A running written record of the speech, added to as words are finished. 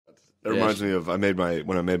It reminds me of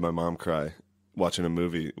when I made my mom cry watching a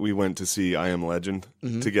movie. We went to see I Am Legend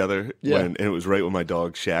together, and it was right when my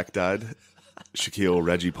dog Shaq died. Shaquille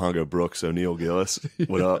Reggie Pongo Brooks O'Neal Gillis.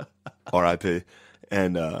 What up? R.I.P.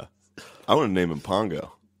 And I wanted to name him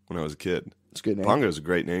Pongo when I was a kid. It's a good name. Pongo's a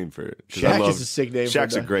great name for it. Shaq is a sick name.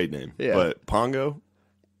 Shaq's a great name. Yeah. But Pongo.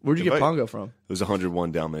 Where'd you get Pongo from? It was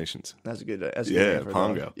 101 Dalmatians. That's a good name for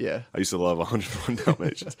Pongo. Yeah. I used to love 101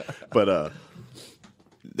 Dalmatians. But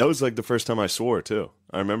that was like the first time I swore too.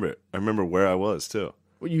 I remember it. I remember where I was too.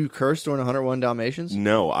 Well, you cursed during 101 Dalmatians?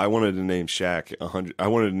 No, I wanted to name Shaq 100. I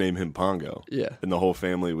wanted to name him Pongo. Yeah. And the whole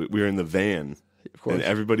family, we were in the van, and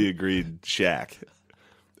everybody agreed Shaq.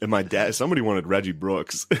 And my dad, somebody wanted Reggie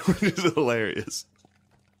Brooks, which is hilarious.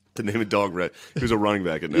 To name a dog Red. He was a running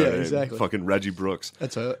back at Notre Dame. Exactly. Fucking Reggie Brooks.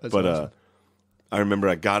 That's awesome. I remember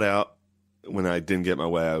I got out when I didn't get my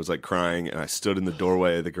way. I was like crying, and I stood in the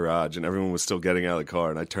doorway of the garage, and everyone was still getting out of the car.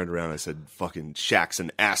 And I turned around, and I said, "Fucking Shaq's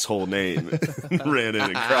an asshole name," and ran in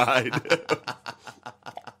and cried.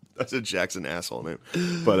 I said, "Shaq's an asshole name,"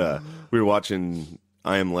 but we were watching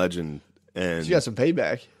I Am Legend, and you got some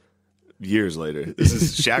payback. Years later,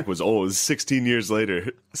 Shaq was old. It was 16 years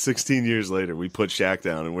later. 16 years later, we put Shaq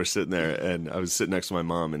down, and we're sitting there, and I was sitting next to my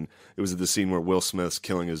mom, and it was the scene where Will Smith's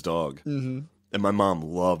killing his dog. Mm-hmm. And my mom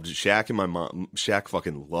loved Shaq, and Shaq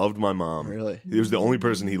fucking loved my mom. Really? He was the only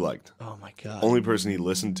person he liked. Oh my god. Only person he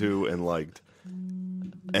listened to and liked.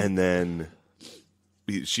 And then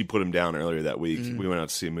she put him down earlier that week. We went out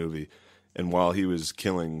to see a movie, and while he was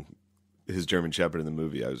killing his German Shepherd in the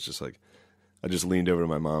movie, I was just like, I just leaned over to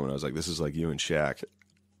my mom and I was like, "This is like you and Shaq."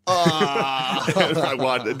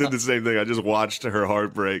 I did the same thing. I just watched her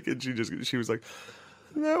heartbreak, and she was like,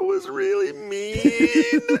 "That was really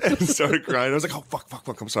mean," and started crying. I was like, "Oh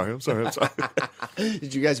fuck! I'm sorry."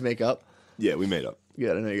 Did you guys make up? Yeah, we made up.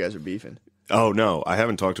 Yeah, I know you guys are beefing. Oh no, I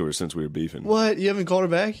haven't talked to her since we were beefing. What? You haven't called her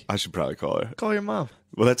back? I should probably call her. Call your mom.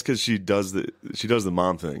 Well, that's because she does the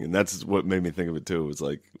mom thing, and that's what made me think of it too. It was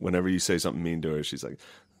like whenever you say something mean to her, she's like,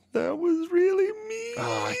 "That was really mean."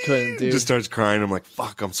 Oh, I couldn't, dude. Just starts crying. I'm like,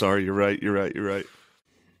 "Fuck! I'm sorry. You're right.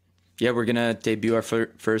 Yeah, we're gonna debut our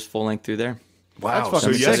first full length through there. Wow! So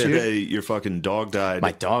yesterday, your fucking dog died.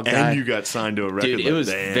 My dog died, and you got signed to a record. Dude, it was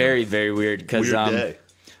very, very weird because I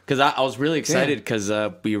was really excited because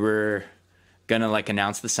we were gonna like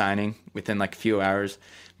announce the signing within like a few hours.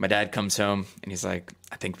 My dad comes home and he's like,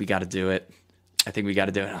 "I think we got to do it. And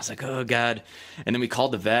I was like, "Oh God!" And then we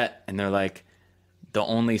called the vet, and they're like, "The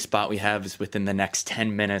only spot we have is within the next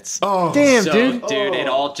 10 minutes." Oh, damn, dude! It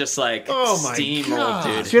all just like steamrolled,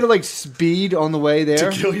 dude. So you had to like speed on the way there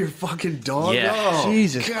to kill your fucking dog. Yeah,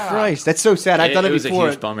 Jesus Christ, that's so sad. I've done it before. A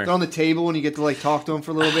huge bummer. On the table and you get to like talk to him for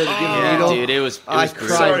a little bit. Give him a needle. Dude, it was I cried,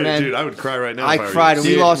 sorry, man. Dude, I would cry right now. I cried when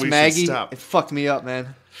we lost Maggie. It fucked me up,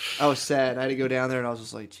 man. I was sad. I had to go down there, and I was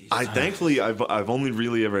just like, Jesus. Thankfully, I've only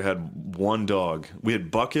really ever had one dog. We had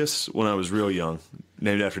Buckus when I was real young,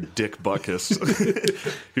 named after Dick Buckus.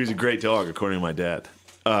 He was a great dog, according to my dad.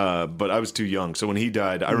 But I was too young, so when he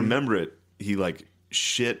died, I remember it. He like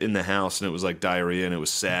shit in the house, and it was like diarrhea, and it was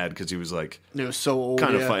sad because he was like, it was so old,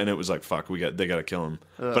 kind of fun, and it was like, fuck, they got to kill him.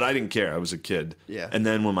 But I didn't care. I was a kid. Yeah. And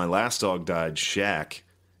then when my last dog died, Shaq,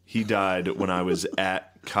 he died when I was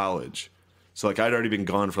at college. So like I'd already been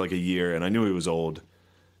gone for like a year, and I knew he was old.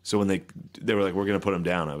 So when they were like, "We're gonna put him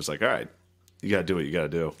down," I was like, "All right, you gotta do what you gotta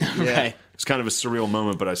do." Yeah. Right. It's kind of a surreal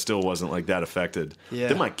moment, but I still wasn't like that affected. Yeah.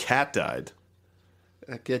 Then my cat died.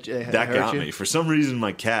 That got me for some reason.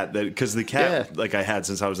 My cat, because the cat like I had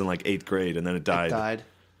since I was in like 8th grade, and then it died.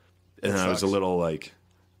 And then I was a little like.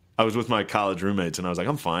 I was with my college roommates, and I was like,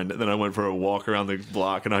 "I'm fine." And then I went for a walk around the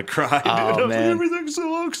block, and I cried. Oh, and I was man. like, "Everything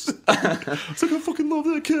sucks." I was like, "I fucking love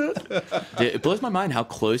that cat." Dude, it blows my mind how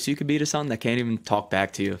close you could be to someone that can't even talk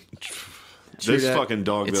back to you. This fucking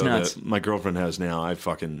dog It's though nuts. that my girlfriend has now,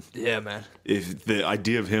 man. If the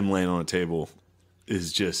idea of him laying on a table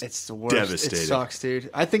is just It's the worst. devastating. It sucks, dude.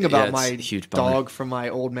 I think about it's my a huge bummer. dog from my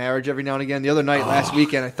old marriage every now and again. The other night, last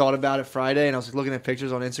weekend, I thought about it Friday, and I was like, looking at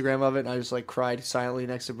pictures on Instagram of it, and I just like cried silently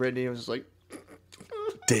next to Brittany. I was just like,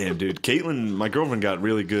 Damn, dude. Caitlin, my girlfriend got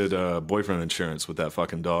really good boyfriend insurance with that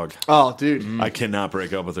fucking dog. "Oh, dude." I cannot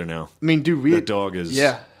break up with her now. I mean, dude, That dog is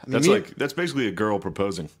that's basically a girl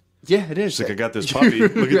proposing. Yeah, it is. She's like, "I got this puppy.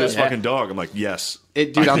 Look at this fucking dog." I'm like, "Yes."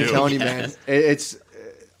 Dude, I'm telling you, man. It's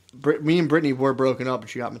me and Brittany were broken up, and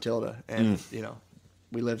she got Matilda, and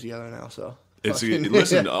we live together now. So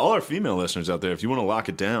listen, all our female listeners out there, if you want to lock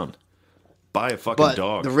it down, buy a fucking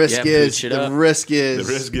dog. The risk is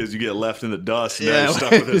you get left in the dust, and now you're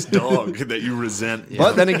stuck with this dog that you resent.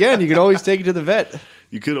 But then again, you can always take it to the vet.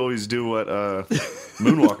 You could always do what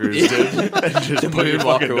moonwalkers did and just put your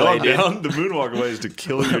fucking dog down. The moonwalker way is to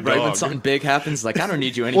kill your Right dog. when something big happens, like I don't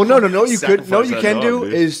need you anymore. Well, no. You could. No, you that can dog, do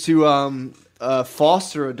dude. is to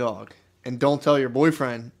foster a dog and don't tell your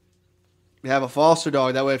boyfriend. You have a foster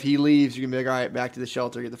dog. That way, if he leaves, you can be like, all right, back to the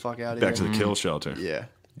shelter. Get the fuck out of here. Back to the kill shelter. Yeah.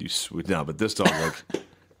 You sweet. No, but this dog, like,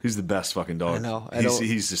 he's the best fucking dog. I know.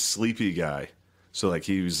 He's a sleepy guy. So, like,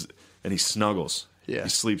 he snuggles. Yeah. He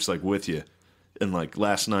sleeps, like, with you. And, like,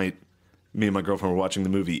 last night, me and my girlfriend were watching the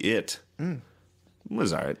movie It. It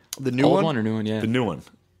was all right. The new Old one? or new one? Yeah. The new one.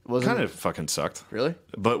 Wasn't Kind of fucking sucked. Really?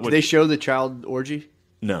 But Did they show the child orgy?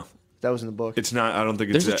 No. That was in the book. It's not. I don't think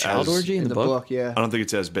it's There's a child orgy in in the the book. book, yeah. I don't think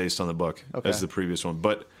it's as based on the book as the previous one.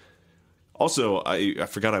 But also, I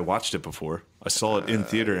forgot I watched it before. I saw it in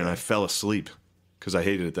theater and I fell asleep because I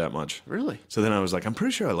hated it that much. Really? So then I was like, I'm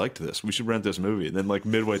pretty sure I liked this. We should rent this movie. And then like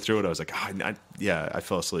midway through it, I was like, I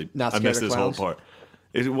fell asleep. Not I scared missed of this whole clowns? part.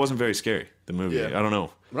 It wasn't very scary, the movie. Yeah. I don't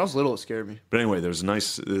know. When I was little, it scared me. But anyway, there was a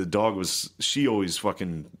nice. The dog was. She always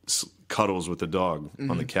fucking cuddles with the dog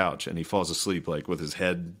on the couch, and he falls asleep like with his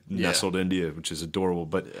head nestled into you, which is adorable.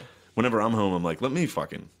 But whenever I'm home, I'm like, let me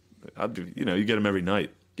fucking. You get him every night.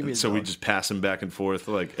 Give me And a so we dog. just pass him back and forth,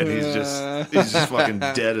 like, and he's just fucking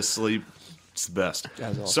dead asleep. It's the best.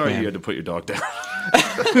 awesome. Sorry Man. you had to put your dog down.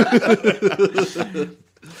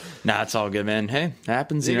 Nah, it's all good, man. Hey, it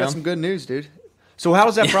happens, You you know. got some good news, dude. So how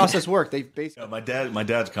does that process work? They basically My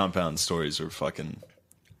dad's compound stories are fucking.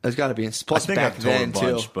 there's got to be. Plus I think back I've told a then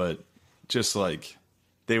bunch, too. but just like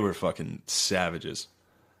they were fucking savages.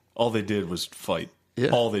 All they did was fight. Yeah.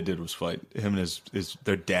 All they did was fight. Him and his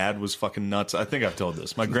their dad was fucking nuts. I think I've told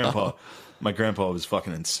this. My grandpa was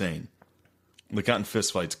fucking insane. They got in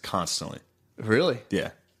fist fights constantly. Really?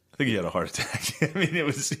 Yeah. I think he had a heart attack. I mean, he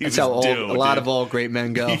was That's how due, a lot dude. of all great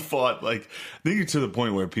men go. He fought like I think to the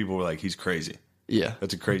point where people were like, he's crazy. Yeah.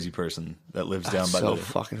 That's a crazy person that lives down That's by so the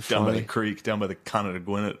fucking down by funny. the creek, down by the Connet of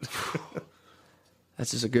Gwinnett.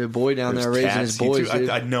 That's just a good boy down there There's raising his cats. boys, dude.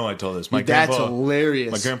 I know I told this. My That's grandpa,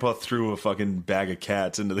 hilarious. My grandpa threw a fucking bag of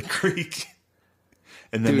cats into the creek,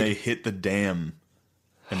 and then Dude. they hit the dam,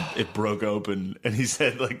 and it broke open. And he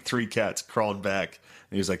said like 3 cats crawled back,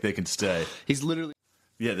 and he was like, "They can stay." He's literally.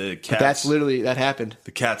 Yeah, the cats. That's literally that happened.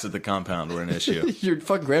 the cats at the compound were an issue. Your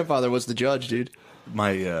fucking grandfather was the judge, dude.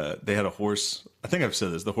 They had a horse. I think I've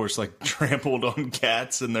said this. The horse like trampled on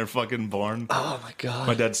cats in their fucking barn. Oh my god.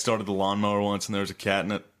 My dad started the lawnmower once, and there was a cat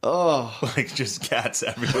in it. Oh, Like just cats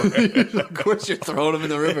everywhere. of course you're throwing him in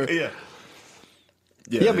the river. Yeah.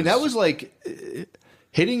 Yeah, I mean that was like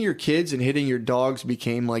hitting your kids and hitting your dogs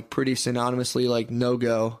became like pretty synonymously like no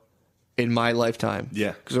go in my lifetime.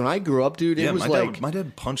 Yeah. because when I grew up, dude, it was my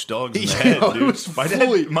dad punched dogs in the Yeah, head, it dude. was my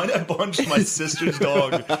fully- dad punched my sister's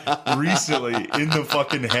dog recently in the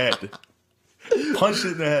fucking head. Punched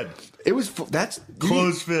it in the head. it was that's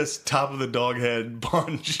Closed fist, top of the dog head,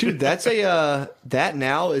 punch. dude. That's a that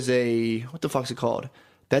now is a what the fuck's it called?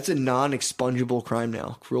 That's a non-expungible crime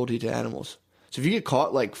now. Cruelty to animals. So if you get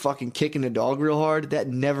caught like fucking kicking a dog real hard, that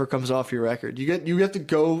never comes off your record. You have to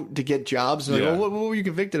go to get jobs and like, Yeah. oh, what were you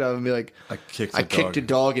convicted of? And be like, I kicked I a kicked dog. a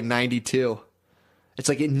dog in '92. It's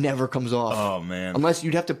like it never comes off. Oh man. Unless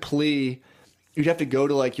you'd have to plea, you'd have to go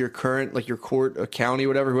to like your current, like your court, or county,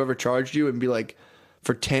 whatever, whoever charged you, and be like,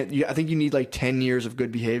 for 10. I think you need like 10 years of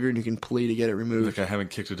good behavior, and you can plea to get it removed. Like I haven't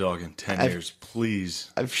kicked a dog in 10 years. Please.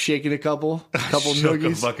 I've shaken a couple Shook a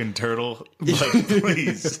noogies, fucking turtle. Like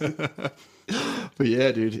please. but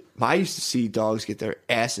yeah, dude, I used to see dogs get their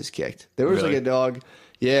asses kicked. There was Really? like a dog.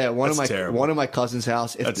 Yeah, That's terrible. one of my cousin's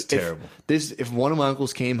house. That's terrible. If one of my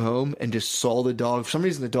uncles came home and just saw the dog, for some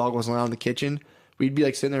reason the dog wasn't allowed in the kitchen, we'd be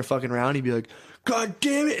like sitting there fucking around. He'd be like, "God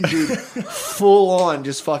damn it!" And dude, full on,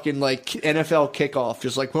 just fucking like NFL kickoff,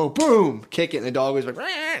 just like boom, kick it, and the dog was like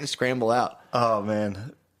and scramble out, Oh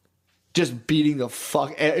man. just beating the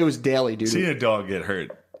fuck. It was daily, dude. Seeing a dog get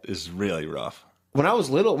hurt is really rough. When I was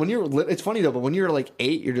little, it's funny though, but when you're like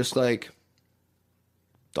 8, you're just like,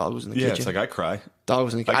 dog was in the Yeah, kitchen. it's like I cry. Dog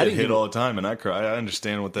was in the kitchen. I get didn't hit even- all the time and I cry. I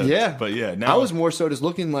understand what that Yeah, is. But yeah, now I was more so just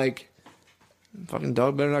looking like, fucking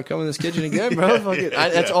dog better not come in this kitchen again, bro.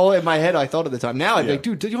 That's all in my head I thought at the time. Now I'd be like,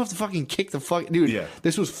 dude, did you have to fucking kick the fuck, dude? Yeah.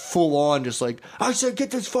 This was full on, just like I said,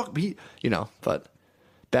 get this fuck, But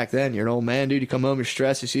back then, you're an old man, dude. You come home, you're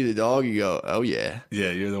stressed, you see the dog, you go, oh yeah.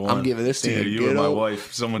 Yeah, you're the one. I'm giving this thing Yeah, a you good and my old-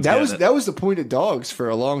 wife. Someone's That getting it. was the point of dogs for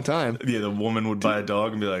a long time. Yeah, the woman would buy a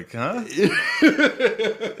dog and be like, huh?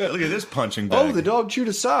 Look at this punching bag. Oh, the dog chewed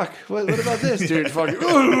a sock. What about this, dude? Fucking,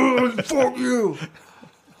 oh, fuck you.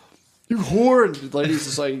 You whore. And the lady's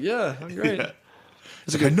just like, yeah, I'm great. Yeah.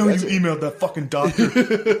 It's Like, I know you emailed that fucking doctor.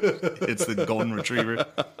 It's the golden retriever.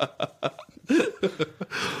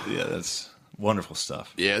 Yeah, that's wonderful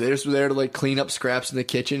stuff. Yeah, they're just there to like clean up scraps in the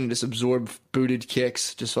kitchen and just absorb booted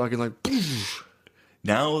kicks. Just fucking like.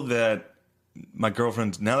 Now that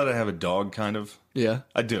I have a dog, kind of. Yeah.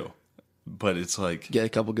 I do. But it's like. Get a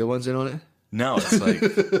couple good ones in on it. No, it's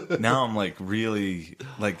like. Now I'm like really.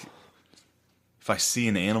 Like. If I see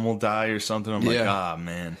an animal die or something, I'm like,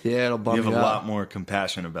 man. Yeah, it'll bum you have you a out. lot more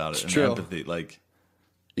compassion about it and true. empathy. Like.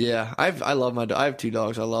 Yeah, I love my dog. I have 2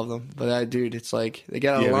 dogs. I love them, but dude, it's like they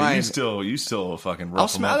got a Yeah, line. but you still fucking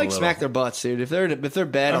rough them I up like a little. smack their butts, dude. If they're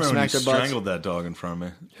bad, I I'll remember when smack you their butts. strangled that dog in front of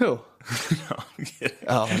me. Who?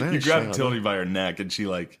 Oh, man, You grabbed strangled Tildy by her neck and she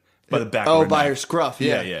like by the back. Oh, of her by neck. her scruff.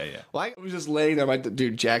 Yeah, Yeah. Well, I was just laying there. My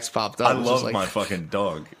dude, Jax popped up. I was love just like, my fucking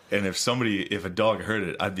dog, and if a dog hurt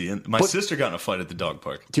it, I'd be in. My sister got in a fight at the dog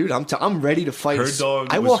park. dude. I'm ready to fight. Her dog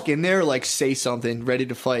I was- walk in there like say something, ready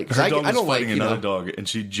to fight because Her I dog was don't like fighting another dog, and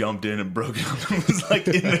she jumped in and broke it up and was like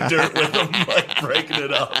in the dirt with him, like breaking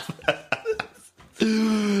it up.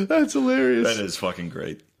 That's hilarious. That is fucking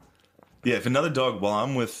great. Yeah, if another dog, while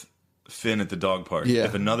I'm with Finn at the dog park, Yeah.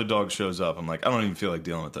 if another dog shows up, I'm like, I don't even feel like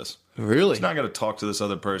dealing with this. Really? It's not going to talk to this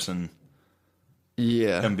other person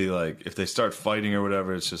Yeah. and be like, if they start fighting or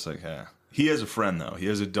whatever, it's just like, He has a friend, though. He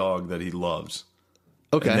has a dog that he loves.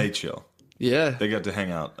 Okay. And they chill. Yeah. They got to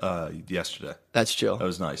hang out yesterday. That's chill. That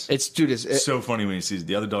was nice. It's so funny when he sees it.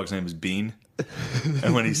 The other dog's name is Bean.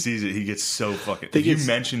 And when he sees it, he gets so fucking... They If you get-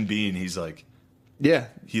 mention Bean, he's like... yeah.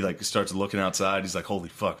 He like starts looking outside. He's like, holy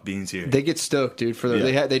fuck, Bean's here. They get stoked, dude. For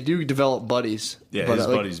Yeah. they do develop buddies. Yeah, but, his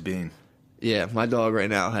like, buddy's Bean. Yeah, my dog right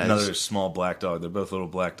now has Another small black dog. They're both little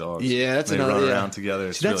black dogs. Yeah, that's they another. run yeah. around together.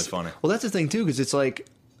 It's See, really that's- funny. Well, that's the thing too, because it's like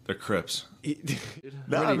They're Crips.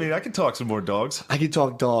 No, I mean, I can talk some more dogs. I could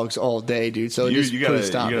talk dogs all day, dude. So You just gotta please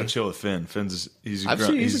stop me. chill with Finn. Finn's he's I've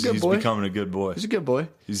seen- he's a good boy. becoming a good boy. He's a good boy.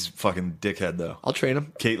 He's a fucking dickhead though. I'll train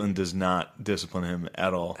him. Caitlin does not discipline him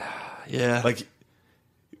at all. Yeah. Like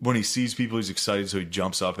when he sees people, he's excited, so he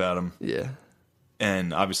jumps up at them. yeah.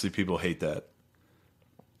 And obviously, people hate that.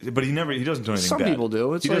 But he doesn't do anything Some bad. people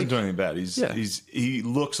do. It's he doesn't like- do anything bad. Yeah. He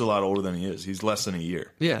looks a lot older than he is. He's less than a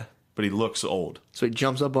year, Yeah. but he looks old. So he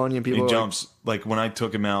jumps up on you, and people He are jumps like when I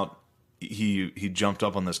took him out. He jumped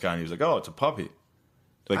up on this guy and he was like, "Oh, it's a puppy."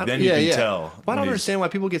 Like like, then you can tell. Well, I when don't he's- understand why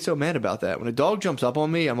people get so mad about that. When a dog jumps up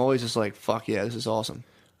on me, I'm always just like, "Fuck yeah, this is awesome."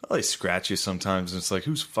 Well, they scratch you sometimes, and it's like,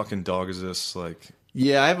 whose fucking dog is this? Like,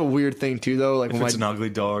 Yeah, I have a weird thing too, though. Like if when it's an ugly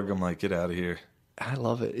dog, I'm like, get out of here. I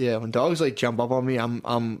love it. Yeah, when dogs like jump up on me,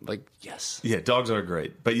 I'm like, yes, Yeah, dogs are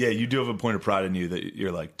great, but yeah, you do have a point of pride in you that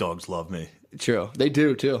you're like, dogs love me. true. They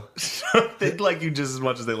do too. They like you just as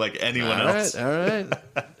much as they like anyone All else. right, all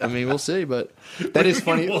right. I mean, we'll see, but that is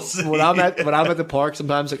funny. We'll see. When I'm at the park,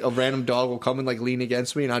 sometimes like a random dog will come and like lean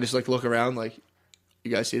against me, and I just like look around, like,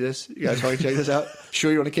 you guys see this? You guys want to check this out?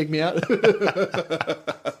 Sure, you want to kick me out?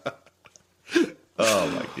 Oh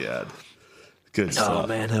my god, good stuff. Oh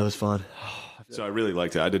man, that was fun. So I really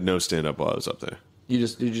liked it. I did no stand up while I was up there. You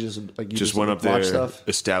just Just went up there, watch stuff.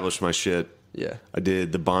 established my shit. Yeah. I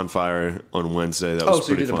did the bonfire on Wednesday. That was Oh, so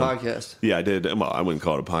you pretty did a fun. podcast? Yeah, I did. Well, I wouldn't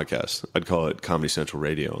call it a podcast. I'd call it Comedy Central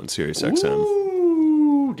Radio on Sirius XM.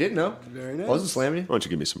 Ooh, didn't know. Very nice. Wasn't slamming you. Why don't you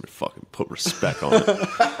give me some fucking put respect on it?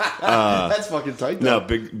 That's fucking tight. No, Though.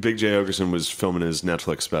 Big J Ogerson was filming his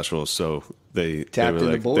Netflix special, so they Tapped were in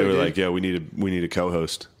the like, boy, they were dude. like, yeah, we need a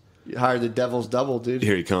co-host. You hired the devil's double, dude.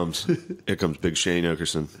 Here he comes. Here comes Big Shane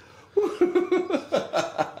Okerson.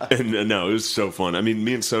 And no, it was so fun. I mean,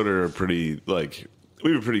 me and Soda are pretty like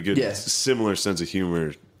we were pretty good, Yeah. similar sense of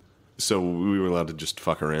humor, so we were allowed to just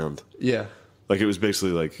fuck around. Yeah. Like it was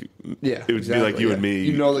basically like Yeah. it would be like you and me,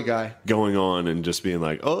 You know the guy. going on and just being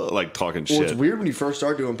like, oh, like talking Well, shit. it's weird when you first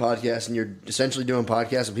start doing podcasts and you're essentially doing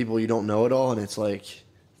podcasts with people you don't know at all, and it's like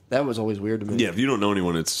that was always weird to me. Yeah, if you don't know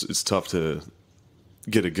anyone, it's tough to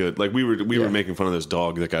get a good like we Yeah. were making fun of this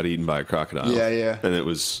dog that got eaten by a crocodile. Yeah, yeah. And it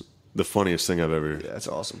was the funniest thing I've ever Yeah, that's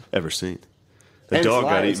awesome. ever seen. And A it's dog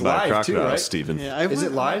live- got it's eaten by a live too, crocodile, right? Steven. Yeah, Is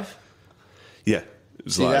it live? Yeah, it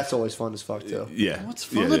was See, live. that's always fun as fuck too. Yeah. What's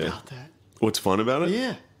fun Yeah. about that? What's fun about it?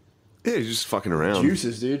 Yeah. Yeah, you're just fucking around.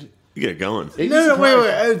 Juices, dude. You get going. No,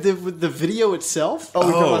 wait. The video itself?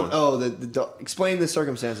 Oh, Oh. explain the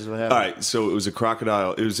circumstances. What happened? All right, so it was a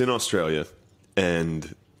crocodile. It was in Australia,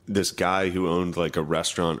 and this guy who owned like a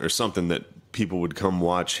restaurant or something that people would come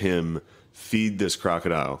watch him feed this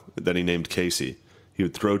crocodile that he named Casey. He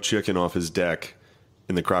would throw chicken off his deck,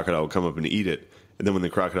 and the crocodile would come up and eat it. And then when the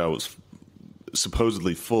crocodile was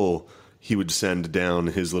supposedly full, he would send down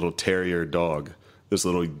his little terrier dog, this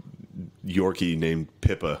little Yorkie named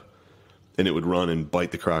Pippa, and it would run and bite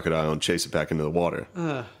the crocodile and chase it back into the water.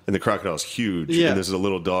 And the crocodile's huge, Yeah. and there's a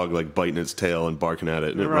little dog like biting its tail and barking at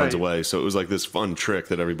it, and it runs away. So it was like this fun trick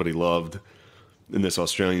that everybody loved. And this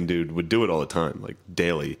Australian dude would do it all the time, like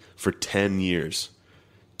daily, for 10 years.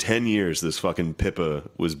 10 years, this fucking Pippa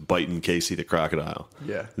was biting Casey the crocodile.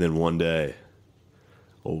 Yeah. And then one day,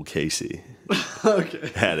 old Casey Okay.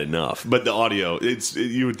 had enough. But the audio,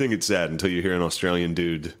 you would think it's sad until you hear an Australian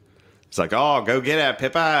dude. It's like, oh, go get her,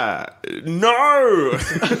 Pippa. No!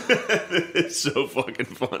 It's so fucking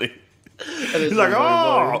funny. He's like,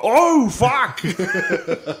 oh, fuck!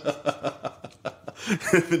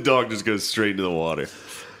 The dog just goes straight into the water.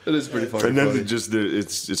 It is pretty funny. And then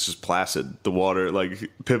it's just placid. The water,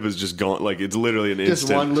 like, Pippa's just gone. Like, it's literally an just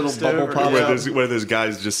instant. one little bubble pop where out. there's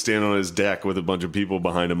guys just standing on his deck with a bunch of people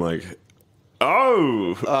behind him, like,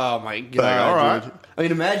 oh. Oh my god! Like, all right. Dude. I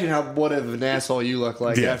mean, imagine what of an asshole you look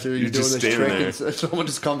like Yeah, after you're you're doing just this standing trick, and someone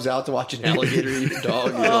just comes out to watch an alligator eat a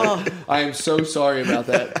dog. You're like, I am so sorry about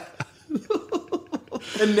that.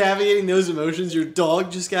 And navigating those emotions, your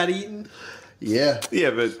dog just got eaten. Yeah,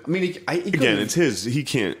 Yeah, but I mean, he again, it's his. He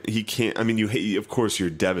can't. I mean, of course, you're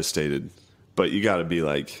devastated, but you got to be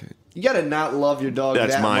like, you got to not love your dog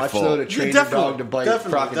That's that my much fault. though to train your dog to bite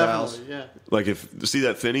crocodiles. Definitely, yeah. like if see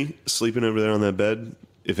that Finny sleeping over there on that bed.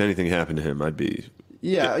 If anything happened to him, I'd be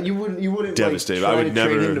Yeah, you wouldn't devastated. Like, I try would to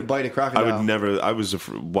train never him to bite a crocodile. I would never. I was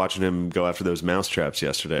watching him go after those mouse traps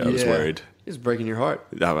yesterday. I was worried. He's breaking your heart.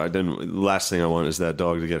 I didn't. Last thing I want is that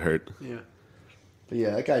dog to get hurt. Yeah. But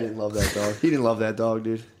yeah, that guy didn't love that dog. He didn't love that dog,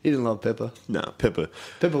 dude. He didn't love Pippa. No, Pippa.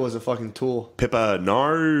 Pippa was a fucking tool. Pippa,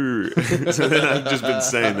 no. So then I've just been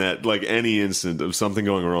saying that, like any instant of something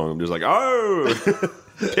going wrong, I'm just like, oh,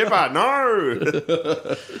 Pippa,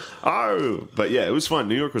 no. Oh. But yeah, it was fun.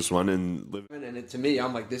 New York was fun. And To me,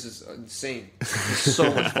 I'm like, this is insane. This is so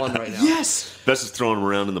much fun right now. Yes. best is throwing them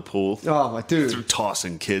around in the pool. Oh, my dude.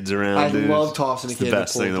 Tossing kids around, I dude. love tossing a It's kid the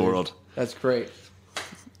best in the thing in pool, the dude. world. That's great.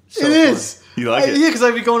 So It is. You like it? Yeah, because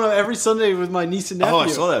I'd be going out every Sunday with my niece and nephew. Oh, I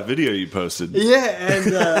saw that video you posted. Yeah,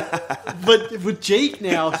 and but with Jake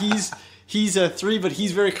now, he's 3, but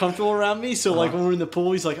he's very comfortable around me. So like when we're in the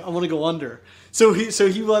pool, he's like, I want to go under. So he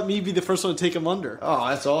let me be the first one to take him under. Oh,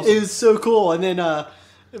 that's awesome. It was so cool. And then,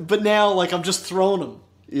 but now like I'm just throwing him.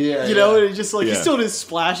 Yeah, You know, and it's just like Yeah. he's still doing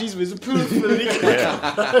splashies, but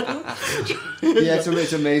Yeah,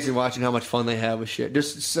 it's amazing watching how much fun they have with shit.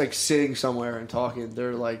 Just like sitting somewhere and talking.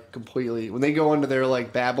 They're like completely when they go into their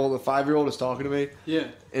like babble. The 5-year-old is talking to me. Yeah.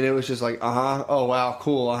 And it was just like, oh wow,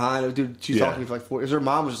 cool, Dude, she's Yeah. talking to me for like 4. Her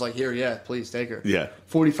mom was just like, here, please take her. Yeah.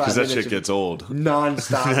 45 Because that minutes. shit of gets old.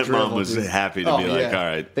 nonstop. That drivel, mom was dude. happy to be like, all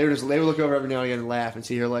right. They would look over every now and again and laugh and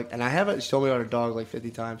see her like, and I haven't. She told me about her dog like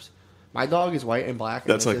 50 times. My dog is white and black.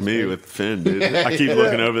 And That's like it's me big. with Finn, dude. I keep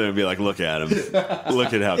looking over there and be like, look at him.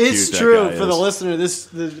 Look at how It's cute true that guy for the is. listener.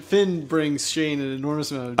 The Finn brings Shane an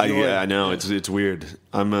enormous amount of joy. I know it's weird.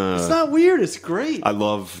 It's not weird. It's great. I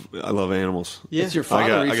love animals. Yeah. It's your father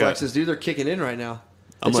I got- reflexes, dude. They're kicking in right now.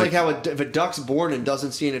 I'm It's like, like- how if a duck's born and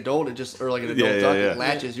doesn't see an adult, it just or like an adult Yeah, duck, yeah. it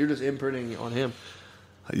latches. You're just imprinting on him.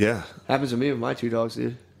 Yeah, Happens to me with my 2 dogs,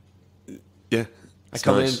 dude. yeah. I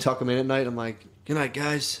come in, tuck them in at night. I'm like, good night,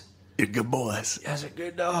 guys. You're good boys. You guys are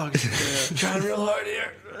good dogs. Trying real hard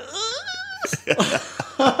here.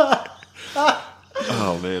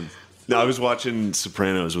 Oh man. No, I was watching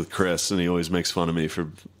Sopranos with Chris, and he always makes fun of me for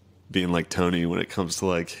being like Tony when it comes to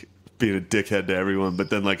like being a dickhead to everyone. But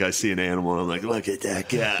then like I see an animal, and I'm like, look at that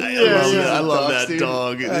guy. I love Ducks, that dude.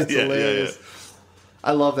 dog. That's hilarious.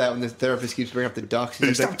 I love that when the therapist keeps bringing up the ducks.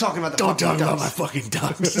 He's like, stop talking about the Don't fucking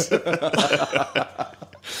talk ducks. about my fucking ducks.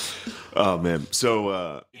 Oh man,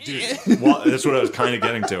 so dude, that's what I was kind of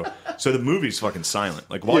getting to. So the movie's fucking silent.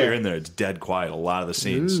 Like while you're in there, it's dead quiet. A lot of the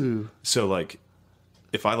scenes. So like,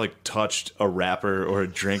 if I like touched a wrapper or a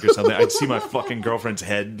drink or something, I'd see my fucking girlfriend's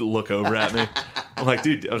head look over at me. I'm like,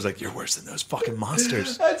 dude, I was like, you're worse than those fucking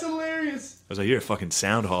monsters. I That's hilarious. was like, you're a fucking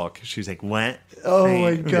sound hawk. She was like, what? Oh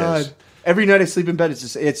my god! Yes. Every night I sleep in bed,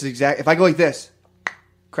 it's exact. If I go like this,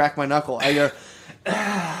 crack my knuckle, I go,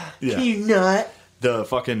 Yeah. you nut. The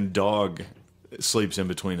fucking dog sleeps in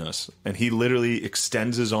between us, and he literally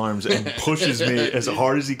extends his arms and pushes me as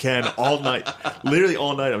hard as he can all night. Literally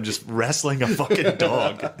all night, I'm just wrestling a fucking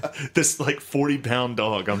dog. This like 40-pound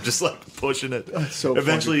dog. I'm just like pushing it. so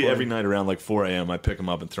Eventually, fucking funny. every night around like 4 a.m., I pick him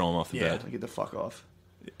up and throw him off the bed. Get the fuck off.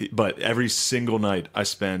 But every single night,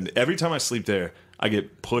 every time I sleep there, I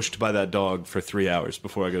get pushed by that dog for 3 hours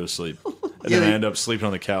before I go to sleep. And then I end up sleeping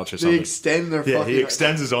on the couch or They something. extend their Yeah, fucking. he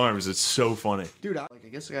extends his arms. It's so funny. Dude, I like a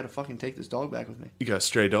guess I got to fucking take this dog back with me. You got a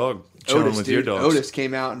stray dog chilling with your dogs. Otis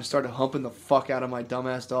came out and started humping the fuck out of my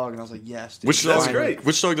dumbass dog, and I was like, yes, dude. Which dog's great?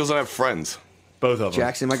 Which dog doesn't have friends? Both of them.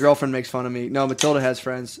 Jackson. My girlfriend makes fun of me. No, Matilda has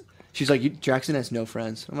friends. She's like, Jackson has no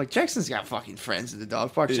friends. I'm like, Jackson's got fucking friends at the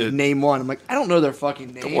dog park. She's like, name one. I'm like, I don't know their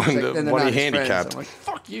fucking names. one- Like, then they're one not he his friends. handicapped. I'm like,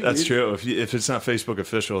 fuck you, That's dude. true. If it's not Facebook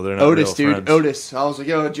official, they're not Otis, real dude. friends. Otis. I was like,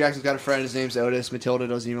 yo, Jackson's got a friend. His name's Otis. Matilda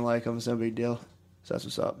doesn't even like him. It's no big deal. So that's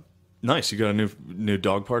what's up. Nice. You got a new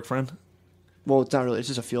dog park friend? Well, it's not really. It's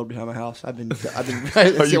just a field behind my house. I've been. It's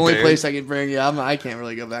the you only banned? place I can bring. Yeah, I can't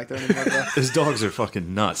really go back there anymore. Bro. His dogs are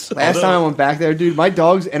fucking nuts. Last time I went back there, dude, my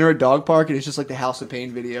dogs enter a dog park and it's just like the House of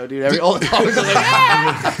Pain video, dude. All the dogs are like,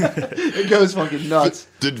 ah! It goes fucking nuts.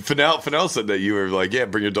 Did Fennell said that you were like, yeah,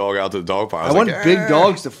 bring your dog out to the dog park. I want like, big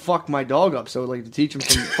dogs to fuck my dog up, so like to teach them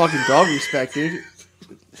some fucking dog respect, dude.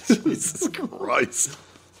 Jesus Christ.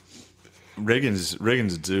 Riggins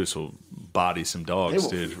and Zeus will body some dogs,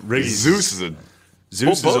 They will- dude. Riggins, Zeus is a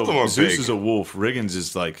Zeus, both of them are Zeus big. is a wolf. Riggins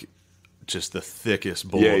is like just the thickest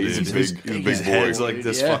bull. Yeah, dude. he's a His big his boy. head's like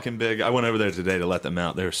this Yeah. fucking big. I went over there today to let them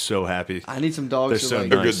out. They're so happy. I need some dogs They're to so like.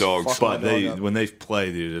 They're nice. good dogs. Fuck my But they dog up. when they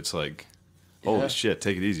play, dude, it's like, holy Yeah. shit,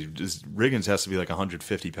 take it easy. Riggins has to be like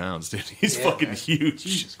 150 pounds, dude. He's Yeah, fucking man. huge.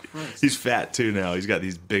 Jesus Christ. He's fat too now. He's got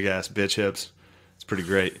these big ass bitch hips. It's pretty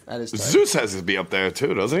great. That is tight. Zeus has to be up there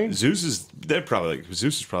too, doesn't he? Zeus is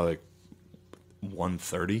Zeus is probably like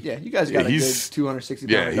 130. Yeah, you guys got a he's- good 260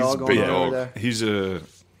 yeah, pound he's dog a going big on dog. over there.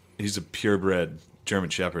 He's a purebred German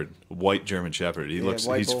Shepherd, white German Shepherd. He's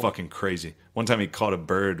white bull. fucking crazy. One time he caught a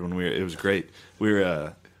bird it was great. We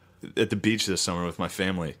were at the beach this summer with my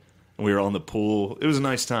family, and we were on the pool. It was a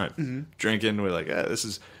nice time, Mm-hmm. drinking. We were like, it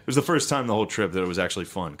was the first time the whole trip that it was actually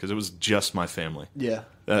fun because it was just my family. Yeah,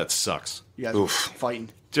 That sucks. you guys Oof. fighting.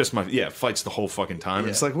 Just fights the whole fucking time.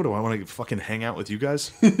 Yeah. It's like, what do I want to fucking hang out with you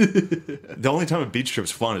guys? The only time a beach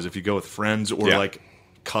trip's fun is if you go with friends or Yeah. like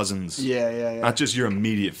cousins. Yeah. Not just your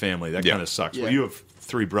immediate family. That Yeah. kind of sucks. Yeah. Well, you have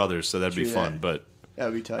 3 brothers, so that'd be True fun. that. But That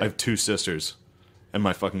would be tight. I have 2 sisters and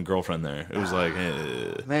my fucking girlfriend there. It was like,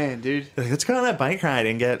 Man, dude, let's go on that bike ride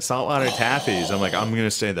and get saltwater taffies. I'm like, I'm going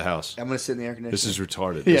to stay at the house. I'm gonna sit in the air conditioner. This is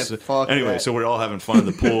retarded. Yeah, This is- fuck anyway, that. so we're all having fun in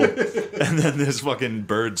the pool, and then this fucking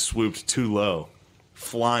bird swoops too low,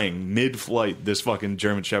 flying mid-flight. This fucking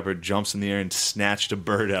German Shepherd jumps in the air and snatched a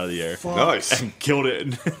bird out of the air Nice. and killed it.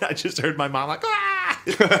 And I just heard my mom like, ah!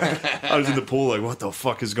 I was in the pool like, what the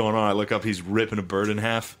fuck is going on? I look up, he's ripping a bird in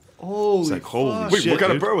half. Holy, It's like, holy fuck. Wait, shit, what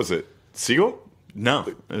kind dude. of bird was it? Seagull? No,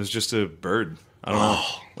 it was just a bird. I don't know,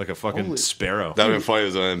 like a fucking Holy- That sparrow. would have been funny. It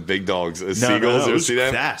was on big dogs. No, Seagulls, no, you it ever was see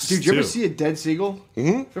that? fast, Dude, did you ever too. see a dead seagull?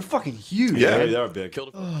 Mm-hmm. They're fucking huge. Yeah. Yeah, they are big.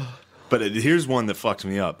 But here's one that fucked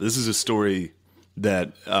me up. This is a story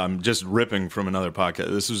that I'm just ripping from another podcast.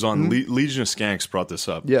 This was on Legion of Skanks brought this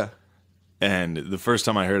up. Yeah. And the first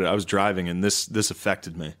time I heard it, I was driving, and this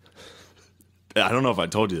affected me. I don't know if I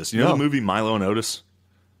told you this. You know No. the movie Milo and Otis?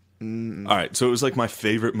 All right, so it was like my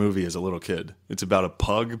favorite movie as a little kid. It's about a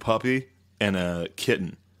pug puppy and a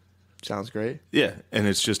kitten. Sounds great. Yeah, and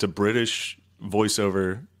it's just a British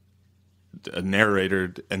voiceover, a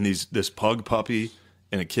narrator, and this pug puppy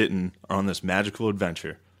and a kitten are on this magical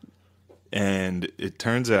adventure. And it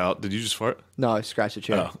turns out, did you just fart? No, I scratched the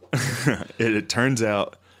chair. Oh. It turns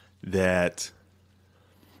out that,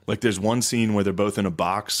 like, there's one scene where they're both in a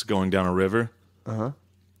box going down a river.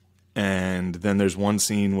 And then there's one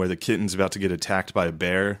scene where the kitten's about to get attacked by a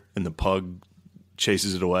bear and the pug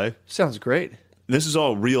chases it away. Sounds great. This is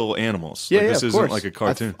all real animals. Yeah, Like, yeah, this of isn't course. like a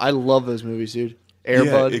cartoon. I love those movies, dude. Yeah,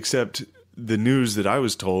 Airbud. except the news that I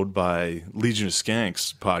was told by Legion of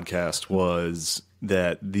Skanks podcast was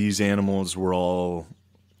that these animals were all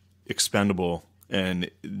expendable and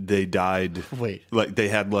they died. Wait. Like they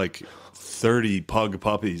had like 30 pug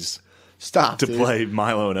puppies Stop, to dude. play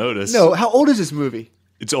Milo and Otis. No, how old is this movie?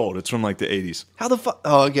 It's old. It's from like the 80s. How the fuck?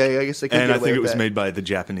 Oh, okay. I guess they could And get I away think it with was that. made by the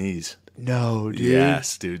Japanese. No, dude.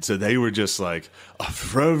 Yes, dude. So they were just like, I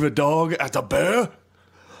throw the dog at a bear.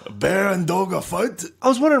 A bear and dog a fight. I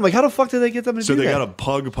was wondering, like, how the fuck did they get them to So do they that? got a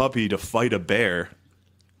pug puppy to fight a bear.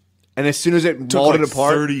 And as soon as it Took mauled like it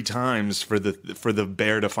apart, 30 times for the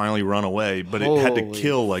bear to finally run away, but it had to Holy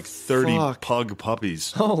kill like 30 fuck. pug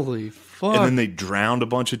puppies. holy fuck! And then they drowned a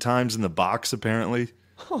bunch of times in the box, apparently.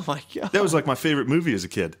 oh my god, That was like my favorite movie as a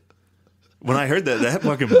kid. When I heard that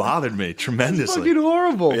fucking bothered me tremendously. fucking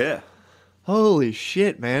horrible. Yeah. Holy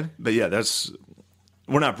shit, man. But yeah,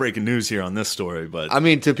 we're not breaking news here on this story, but I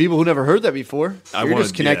mean, to people who never heard that before, you're wanted-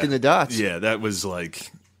 just connecting yeah. the dots. Yeah, that was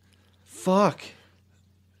like, Fuck.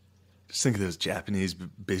 just think of those Japanese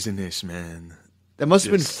businessmen. That must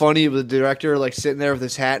have been Yes. funny with the director, like sitting there with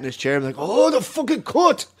his hat and his chair, and like, oh, the fucking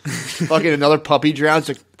cut. Fucking another puppy drowns.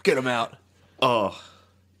 Like, get him out. Oh,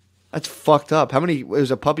 That's fucked up. How many? It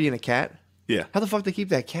was a puppy and a cat. yeah. How the fuck they keep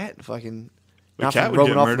that cat? Fucking The not cat from would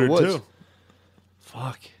roaming get off in the murdered woods. too.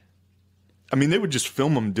 Fuck. I mean, they would just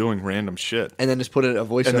film them doing random shit, And then just put in a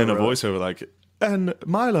voiceover. and then a of it. voiceover like, and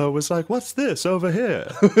Milo was like, "What's this over here?"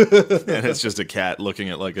 And it's just a cat looking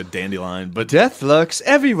at like a dandelion, but Death lurks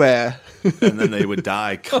everywhere. and then they would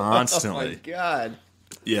die Oh my constantly. god.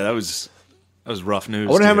 Yeah, that was rough news.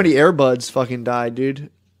 I wonder how to many hear. earbuds fucking died, dude.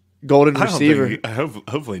 Golden I don't receiver. think,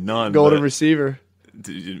 hopefully none. Golden but receiver.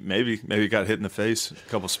 maybe it got hit in the face. A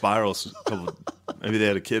couple spirals. Maybe they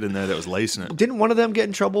had a kid in there that was lacing it. Didn't one of them get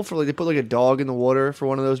in trouble for like they put like a dog in the water for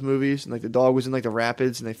one of those movies, and like the dog was in like the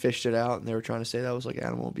rapids, and they fished it out, and they were trying to say that was like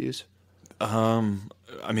animal abuse. I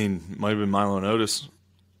mean, might have been Milo and Otis.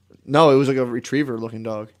 No, it was like a retriever looking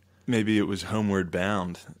dog. Maybe it was Homeward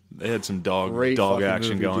Bound. They had some dog Great fucking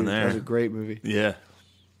action movie, going dude. That was a there. great movie. Yeah,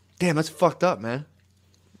 Damn, that's fucked up, man.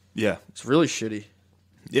 yeah, It's really shitty.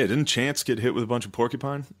 yeah. Didn't Chance get hit with a bunch of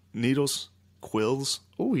porcupine needles, quills?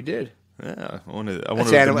 Oh, he did. Yeah, I wonder.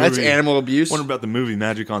 That's animal abuse. Wonder about the movie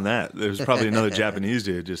magic on that. There's probably another Japanese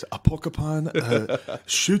dude just a porcupine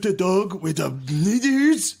shoot a dog with a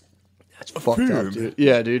needles. Fucked up, dude.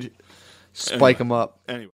 Yeah, dude. Spike him up.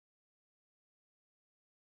 Anyway.